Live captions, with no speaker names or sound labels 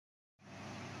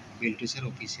বিল্টুসের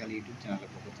official YouTube চ্যানেলের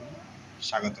পক্ষ থেকে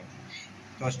স্বাগত।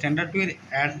 তো স্ট্যান্ডার্ড 2 এর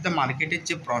অ্যাট দ্য মার্কেটের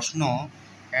যে প্রশ্ন,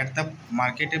 অ্যাট দ্য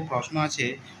মার্কেটের প্রশ্ন আছে,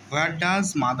 where does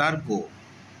mother go?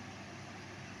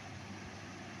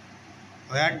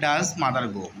 Where does mother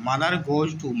go? Mother goes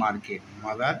to market.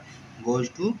 Mother goes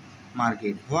to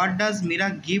market. What does Mira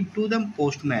give to the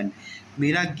postman?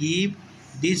 Mira give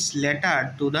this letter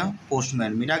to the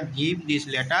postman. Mira give this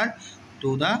letter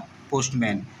to the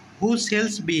postman. Who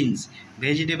sells beans?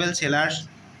 Vegetable sellers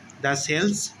the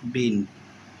sells bean.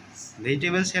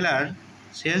 Vegetable seller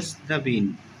sells the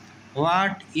bean.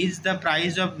 What is the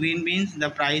price of green beans? The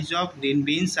price of green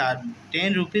beans are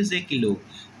 10 rupees a kilo.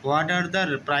 What are the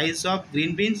price of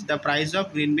green beans? The price of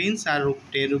green beans are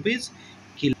 10 rupees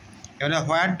kilo.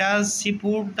 Where does she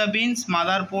put the beans?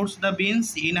 Mother puts the beans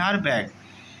in her bag.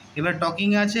 এবার talking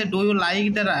আছে, do you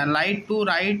like to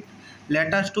write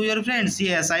letters to your friends?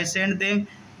 Yes, I send them.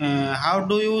 How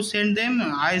do you send them?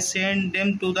 I send them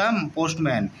to the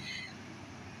postman.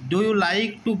 Do you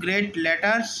like to get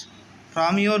letters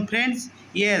from your friends?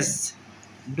 Yes.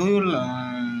 Do you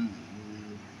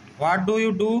what do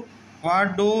you do? What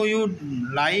do you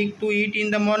like to eat in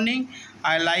the morning?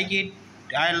 I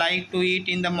like to eat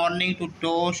in the morning to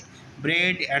toast,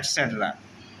 bread, etc.